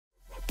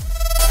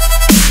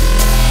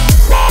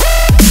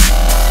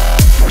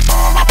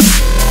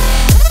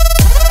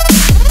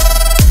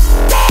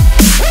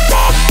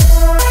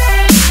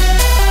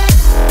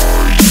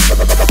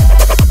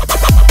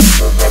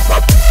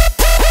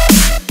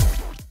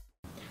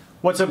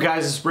What's up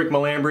guys, it's Rick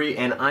Malambri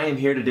and I am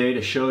here today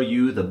to show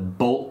you the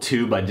Bolt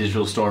 2 by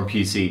Digital Storm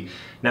PC.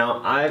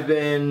 Now I've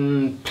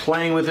been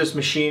playing with this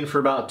machine for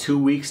about 2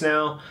 weeks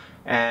now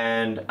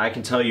and I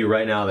can tell you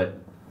right now that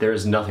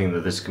there's nothing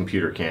that this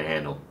computer can't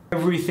handle.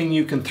 Everything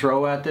you can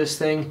throw at this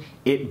thing,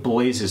 it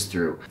blazes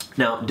through.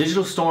 Now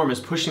Digital Storm is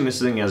pushing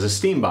this thing as a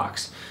Steam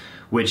box,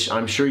 which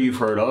I'm sure you've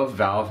heard of.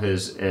 Valve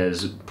has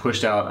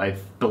pushed out, I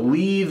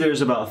believe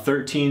there's about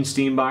 13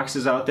 Steam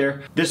boxes out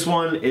there. This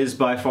one is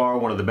by far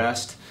one of the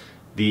best,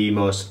 the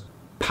most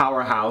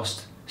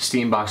powerhouse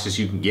Steam boxes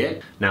you can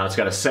get. Now it's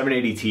got a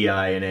 780 Ti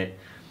in it,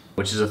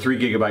 which is a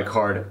 3GB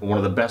card, one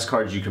of the best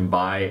cards you can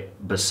buy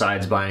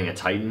besides buying a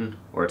Titan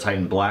or a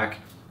Titan Black.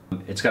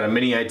 It's got a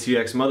mini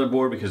ITX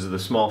motherboard because of the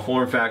small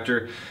form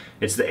factor.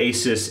 It's the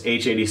ASUS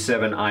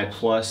H87i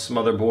Plus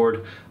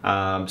motherboard,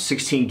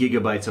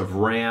 16GB of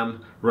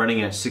RAM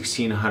running at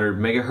 1600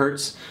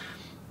 megahertz.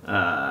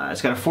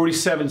 It's got a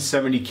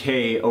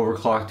 4770K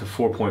overclocked to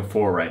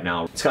 4.4 right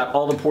now. It's got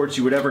all the ports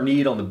you would ever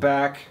need on the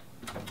back.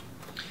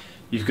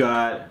 You've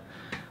got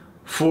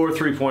 4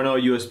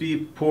 3.0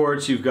 USB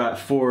ports, you've got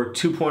 4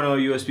 2.0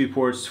 USB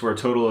ports for a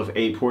total of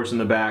 8 ports in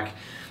the back.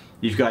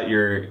 You've got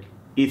your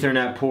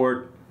Ethernet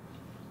port,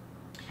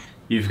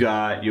 you've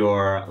got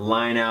your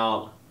line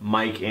out,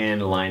 mic in,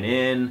 line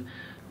in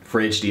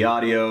for HD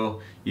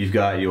audio, you've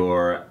got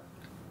your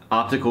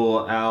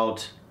optical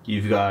out,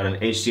 you've got an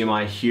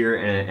HDMI here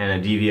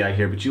and a DVI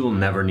here, but you will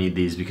never need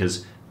these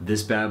because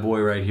this bad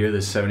boy right here,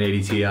 this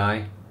 780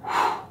 Ti,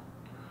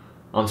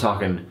 I'm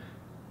talking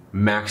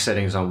max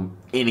settings on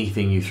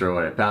anything you throw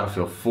at it.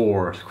 Battlefield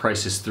 4,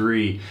 Crisis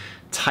 3,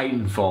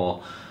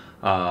 Titanfall,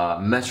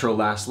 Metro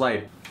Last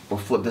Light. We'll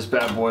flip this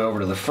bad boy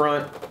over to the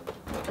front.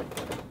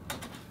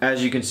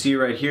 As you can see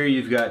right here,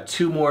 you've got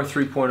 2 more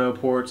 3.0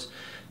 ports,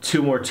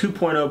 2 more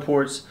 2.0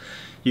 ports.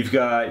 You've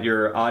got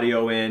your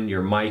audio in,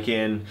 your mic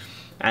in,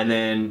 and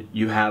then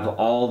you have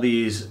all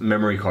these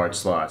memory card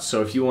slots.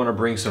 So if you want to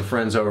bring some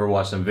friends over,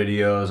 watch some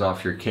videos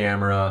off your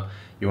camera,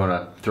 you want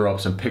to throw up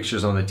some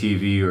pictures on the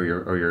TV or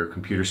your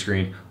computer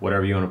screen,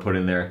 whatever you want to put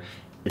in there,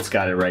 it's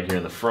got it right here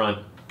in the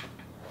front.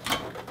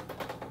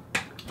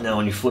 Now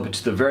when you flip it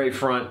to the very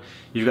front,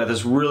 you've got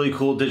this really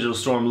cool Digital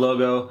Storm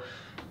logo.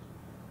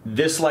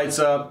 This lights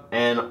up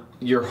and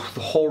the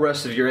whole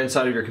rest of your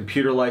inside of your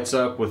computer lights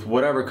up with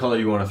whatever color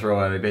you want to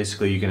throw at it.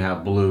 Basically you can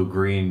have blue,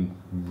 green,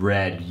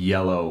 red,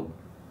 yellow,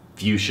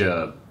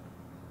 fuchsia,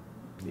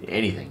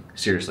 anything,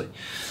 seriously.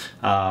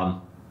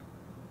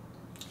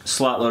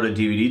 Slot loaded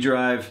DVD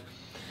drive.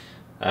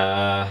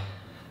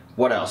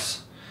 What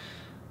else?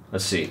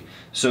 Let's see.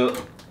 So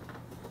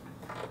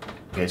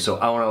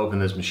I want to open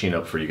this machine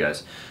up for you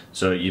guys.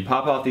 So you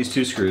pop off these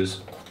 2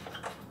 screws,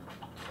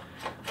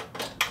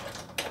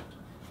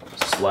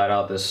 slide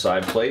out this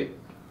side plate,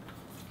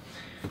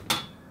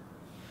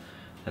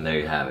 and there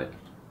you have it.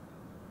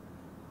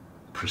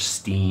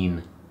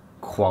 Pristine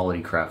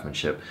quality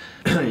craftsmanship.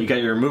 You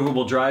got your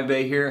removable drive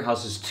bay here,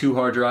 houses 2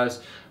 hard drives.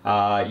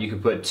 You can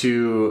put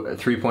 2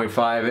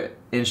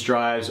 3.5-inch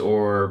drives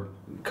or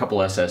a couple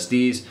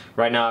SSDs.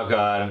 Right now I've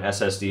got an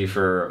SSD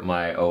for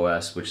my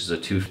OS, which is a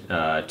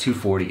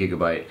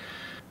 240GB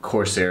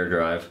Corsair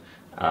drive.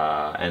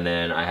 And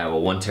then I have a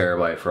 1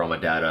 terabyte for all my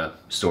data,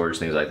 storage,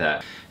 things like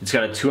that. It's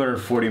got a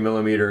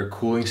 240mm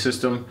cooling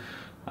system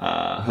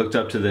hooked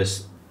up to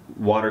this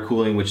water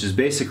cooling, which is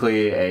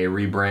basically a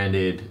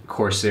rebranded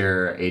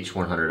Corsair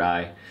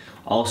H100i.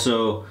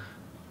 Also,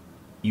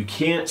 you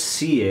can't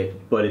see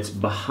it, but it's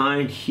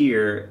behind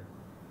here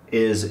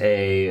is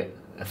a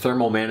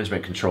thermal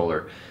management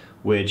controller,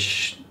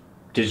 which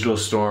Digital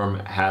Storm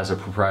has a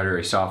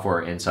proprietary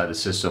software inside the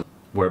system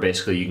where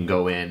basically you can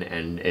go in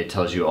and it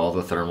tells you all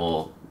the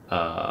thermal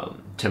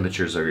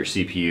temperatures of your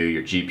CPU,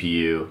 your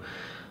GPU,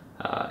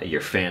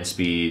 your fan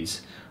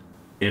speeds.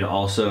 It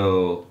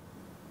also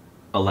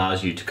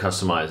allows you to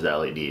customize the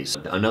LEDs.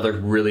 Another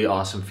really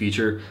awesome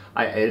feature,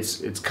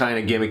 it's kind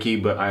of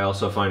gimmicky, but I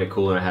also find it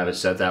cool and I have it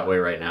set that way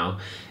right now,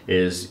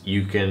 is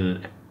you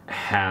can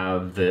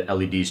have the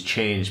LEDs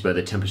changed by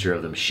the temperature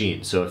of the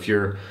machine. So if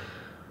you're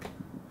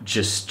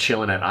just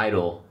chilling at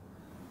idle,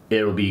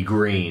 it'll be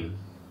green.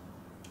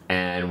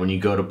 And when you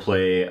go to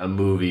play a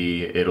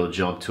movie, it'll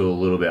jump to a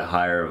little bit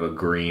higher of a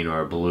green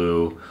or a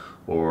blue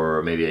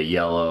or maybe a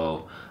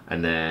yellow.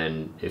 And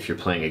then if you're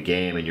playing a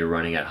game and you're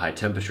running at high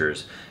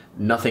temperatures,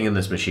 nothing in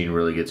this machine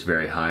really gets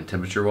very high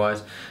temperature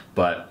wise,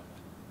 but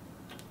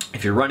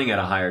if you're running at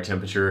a higher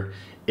temperature,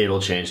 it'll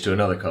change to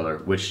another color,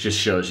 which just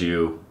shows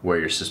you where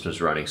your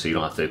system's running, so you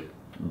don't have to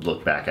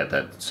look back at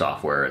that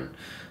software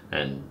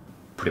and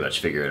pretty much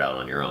figure it out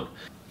on your own.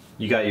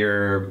 You got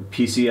your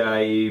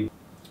PCIe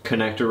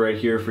connector right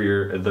here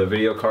for the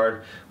video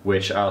card,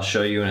 which I'll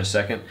show you in a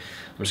second.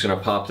 I'm just gonna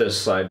pop this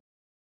side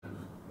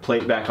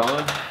plate back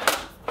on.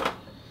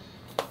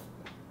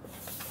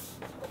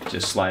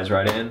 Just slides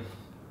right in.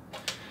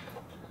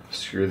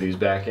 Screw these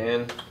back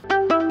in.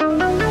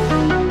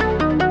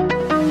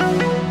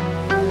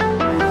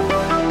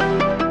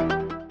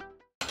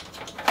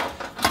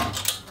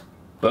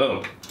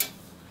 Boom.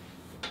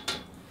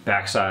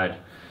 Backside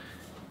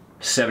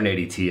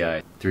 780 Ti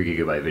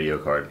 3GB video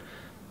card.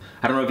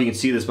 I don't know if you can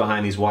see this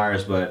behind these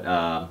wires, but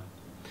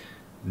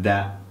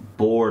that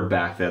board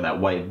back there, that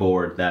white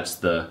board, that's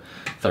the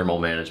thermal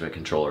management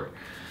controller.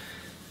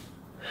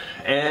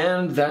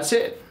 And that's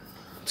it.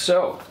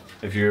 So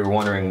if you're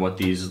wondering what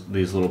these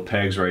little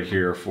pegs right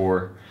here are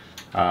for,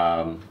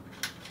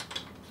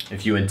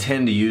 if you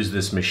intend to use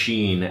this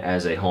machine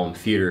as a home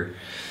theater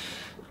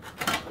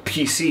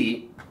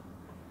PC,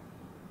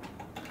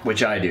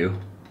 which I do,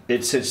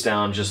 it sits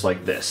down just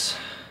like this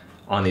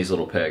on these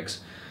little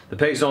pegs. The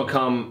pegs don't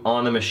come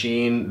on the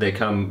machine, they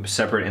come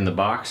separate in the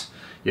box.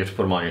 You have to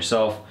put them on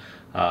yourself,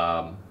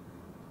 and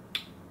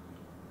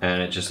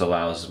it just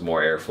allows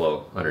more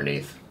airflow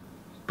underneath.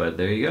 But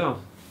there you go.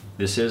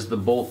 This is the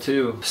Bolt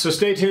 2. So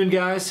stay tuned,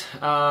 guys.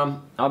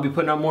 I'll be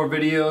putting out more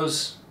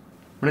videos.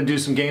 I'm gonna do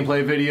some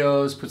gameplay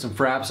videos, put some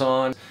fraps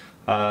on,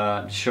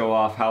 show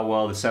off how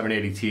well the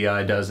 780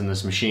 Ti does in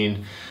this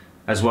machine,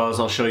 as well as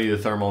I'll show you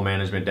the thermal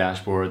management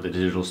dashboard that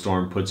Digital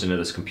Storm puts into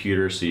this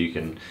computer so you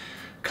can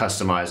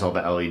customize all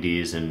the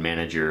LEDs and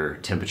manage your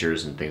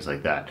temperatures and things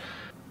like that.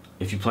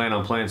 If you plan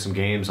on playing some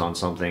games on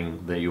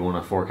something that you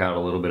want to fork out a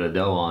little bit of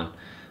dough on,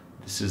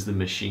 this is the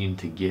machine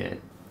to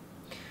get.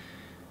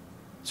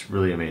 It's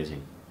really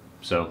amazing.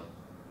 So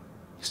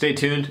stay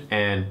tuned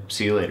and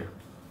see you later.